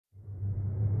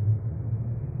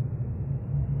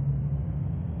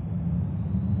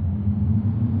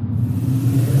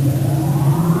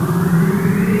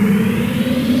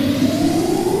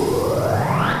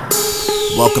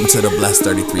Welcome to the Blessed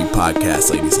 33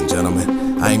 podcast, ladies and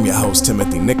gentlemen. I am your host,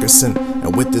 Timothy Nickerson,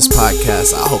 and with this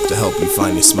podcast, I hope to help you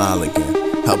find your smile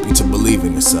again, help you to believe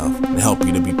in yourself, and help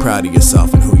you to be proud of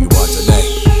yourself and who you are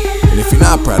today. And if you're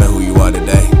not proud of who you are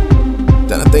today,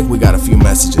 then I think we got a few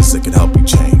messages that can help you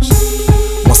change.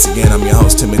 Once again, I'm your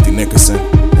host, Timothy Nickerson,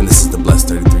 and this is the Blessed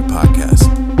 33 podcast.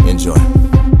 Enjoy.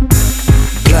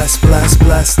 Bless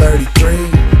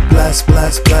 33. Bless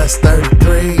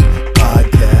 33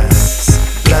 podcast.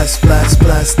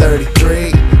 Bless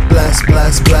 33. Bless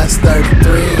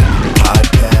 33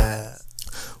 podcast.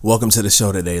 Welcome to the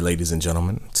show today, ladies and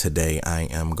gentlemen. Today I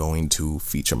am going to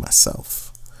feature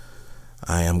myself.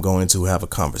 I am going to have a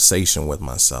conversation with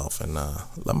myself and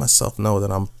let myself know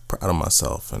that I'm proud of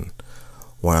myself and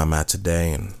where I'm at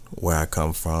today and where I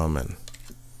come from and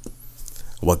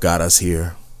what got us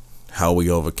here, how we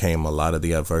overcame a lot of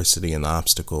the adversity and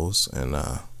obstacles, and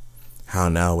how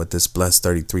now with this Blessed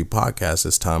 33 podcast,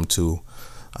 it's time to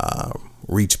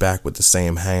reach back with the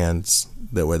same hands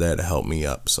that were there to help me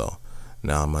up. So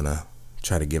now I'm going to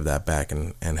try to give that back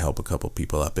and help a couple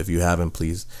people up. If you haven't,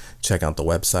 please check out the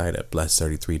website at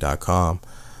bless33.com.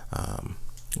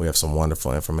 We have some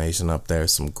wonderful information up there,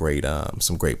 some great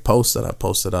posts that I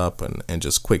posted up, and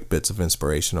just quick bits of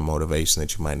inspiration and motivation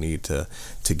that you might need to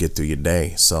get through your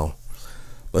day. So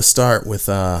let's start with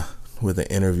an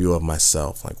interview of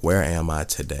myself. Like, where am I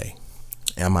today?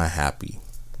 Am I happy?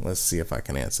 Let's see if I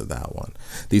can answer that one.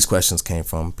 These questions came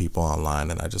from people online,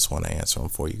 and I just want to answer them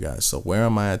for you guys. So where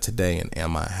am I at today, and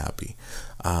am I happy?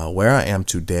 Where I am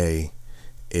today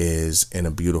is in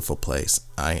a beautiful place.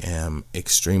 I am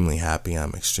extremely happy.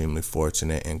 I'm extremely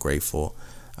fortunate and grateful.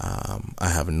 I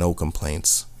have no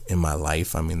complaints in my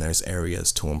life. I mean, there's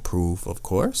areas to improve, of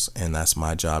course, and that's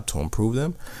my job to improve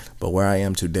them. But where I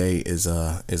am today is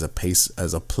a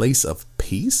place of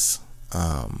peace.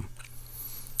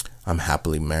 I'm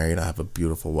happily married. I have a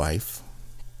beautiful wife.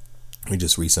 We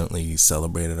just recently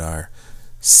celebrated our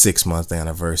 6-month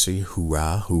anniversary.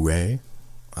 Hoorah, hooray.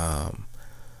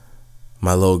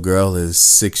 My little girl is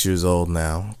 6 years old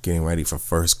now, getting ready for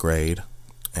first grade.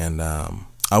 And I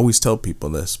always tell people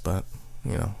this, but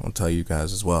I'll tell you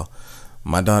guys as well.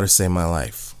 My daughter saved my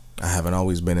life. I haven't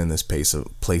always been in this place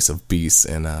of peace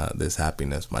and this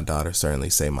happiness. My daughter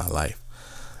certainly saved my life.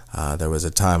 There was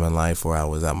a time in life where I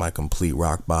was at my complete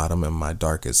rock bottom and my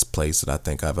darkest place that I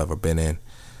think I've ever been in.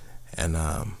 And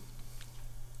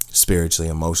spiritually,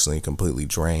 emotionally, completely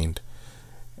drained.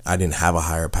 I didn't have a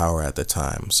higher power at the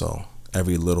time. So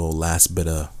every little last bit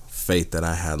of faith that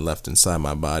I had left inside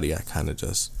my body, I kind of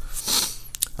just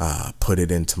put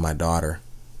it into my daughter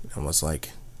and was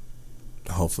like,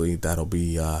 hopefully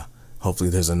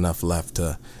there's enough left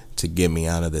to get me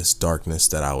out of this darkness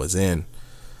that I was in.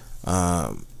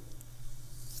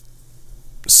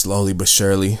 Slowly but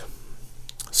surely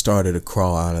started to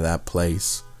crawl out of that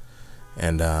place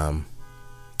and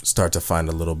start to find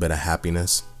a little bit of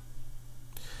happiness.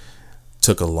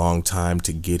 Took a long time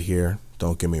to get here.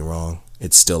 Don't get me wrong.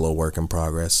 It's still a work in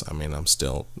progress. I mean, I'm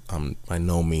by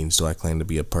no means do I claim to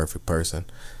be a perfect person.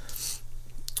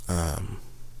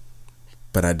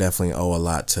 But I definitely owe a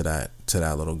lot to that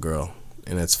little girl.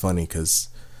 And it's funny because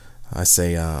I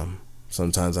say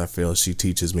sometimes I feel she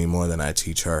teaches me more than I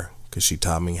teach her, because she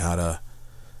taught me how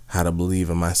to believe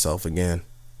in myself again,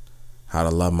 how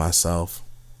to love myself,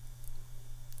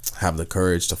 have the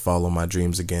courage to follow my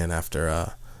dreams again after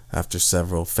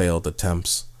several failed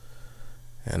attempts,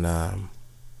 and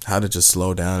how to just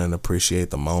slow down and appreciate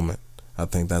the moment. I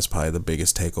think that's probably the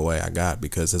biggest takeaway I got,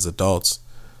 because as adults,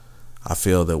 I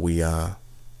feel that we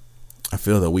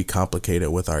complicate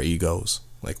it with our egos.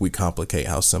 Like, we complicate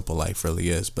how simple life really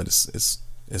is, but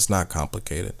it's not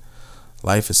complicated.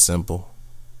 Life is simple.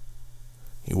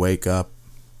 You wake up,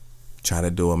 try to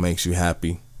do what makes you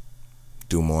happy,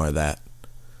 do more of that.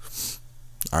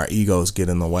 Our egos get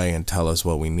in the way and tell us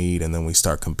what we need, and then we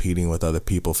start competing with other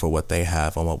people for what they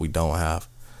have and what we don't have.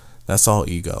 That's all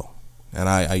ego. And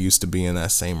I used to be in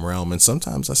that same realm, and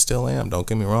sometimes I still am. Don't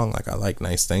get me wrong. Like, I like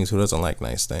nice things. Who doesn't like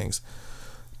nice things?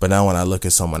 But now when I look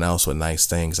at someone else with nice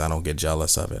things, I don't get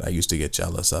jealous of it. I used to get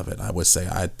jealous of it. I would say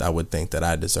I would think that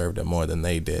I deserved it more than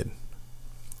they did.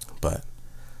 But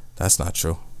that's not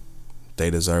true. They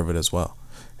deserve it as well.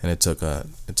 And it took a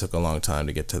long time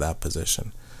to get to that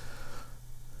position.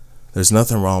 There's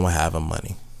nothing wrong with having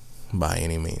money by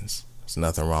any means. There's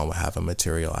nothing wrong with having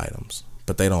material items,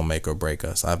 but they don't make or break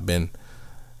us. I've been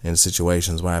in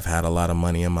situations where I've had a lot of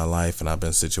money in my life, and I've been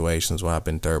in situations where I've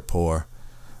been dirt poor.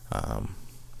 I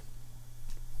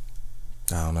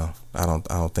don't know. I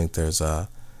don't think there's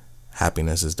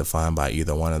happiness is defined by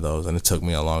either one of those, and it took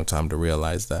me a long time to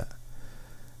realize that.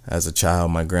 As a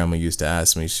child, my grandma used to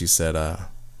ask me, she said,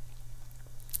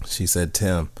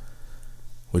 Tim,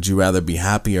 would you rather be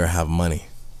happy or have money?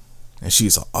 And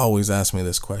she's always asked me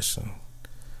this question.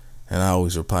 And I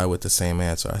always reply with the same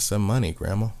answer. I said, money,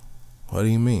 Grandma. What do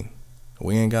you mean?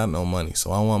 We ain't got no money,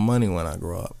 so I want money when I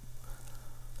grow up.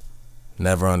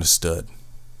 Never understood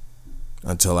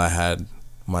until I had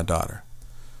my daughter.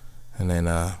 And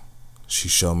then she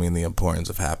showed me the importance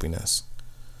of happiness.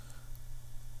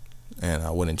 And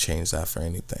I wouldn't change that for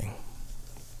anything.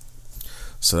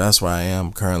 So that's where I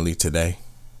am currently today.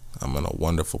 I'm in a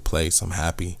wonderful place. I'm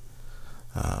happy.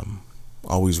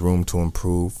 Always room to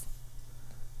improve.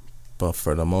 But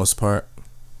for the most part,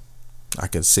 I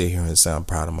can sit here and say I'm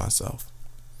proud of myself.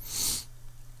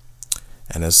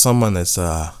 And as someone that's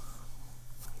as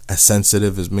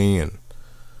sensitive as me and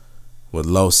with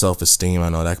low self-esteem, I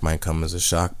know that might come as a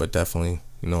shock, but definitely,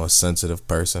 a sensitive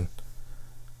person.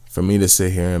 For me to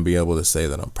sit here and be able to say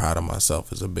that I'm proud of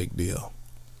myself is a big deal.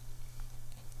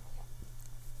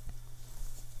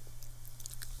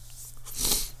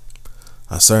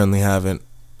 I certainly haven't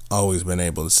always been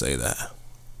able to say that.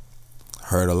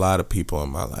 Hurt a lot of people in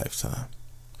my lifetime.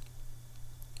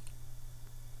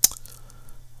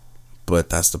 But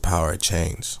that's the power of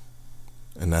change.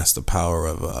 And that's the power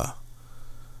of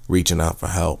reaching out for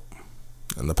help.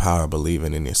 And the power of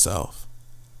believing in yourself.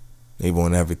 Even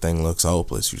when everything looks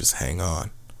hopeless, you just hang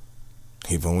on.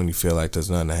 Even when you feel like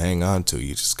there's nothing to hang on to,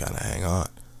 you just gotta hang on.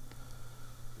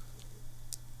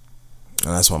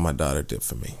 And that's what my daughter did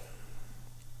for me.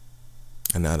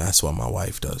 And now that's what my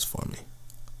wife does for me.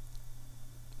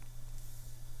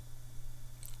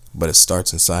 But it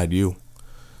starts inside you.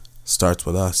 It starts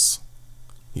with us.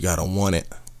 You gotta want it.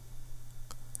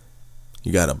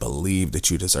 You gotta believe that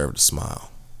you deserve to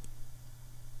smile.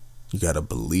 You gotta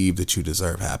believe that you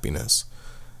deserve happiness.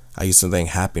 I used to think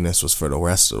happiness was for the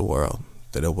rest of the world,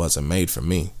 that it wasn't made for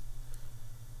me.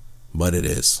 But it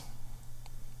is.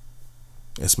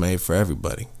 It's made for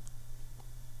everybody.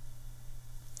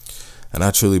 And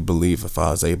I truly believe if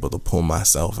I was able to pull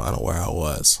myself out of where I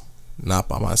was, not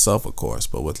by myself, of course,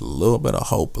 but with a little bit of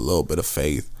hope, a little bit of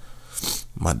faith,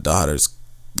 my daughter's,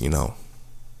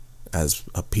 as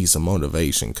a piece of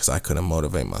motivation, because I couldn't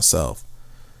motivate myself,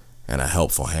 and a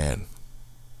helpful hand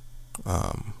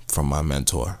from my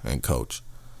mentor and coach.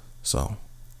 So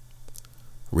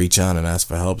reach out and ask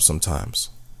for help sometimes.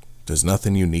 There's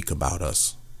nothing unique about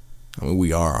us. I mean,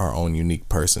 we are our own unique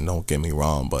person, don't get me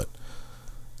wrong, but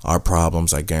our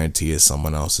problems, I guarantee, is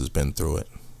someone else has been through it.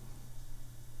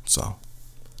 So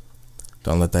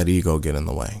don't let that ego get in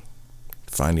the way.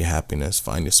 Find your happiness,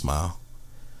 find your smile.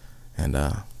 And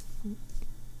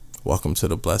welcome to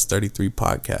the Blessed 33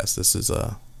 podcast. This is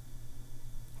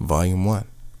volume 1.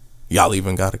 Y'all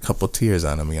even got a couple tears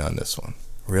out of me on this one.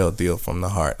 Real deal from the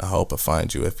heart. I hope it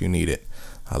finds you if you need it.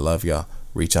 I love y'all.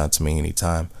 Reach out to me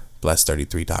anytime.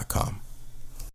 Blessed33.com.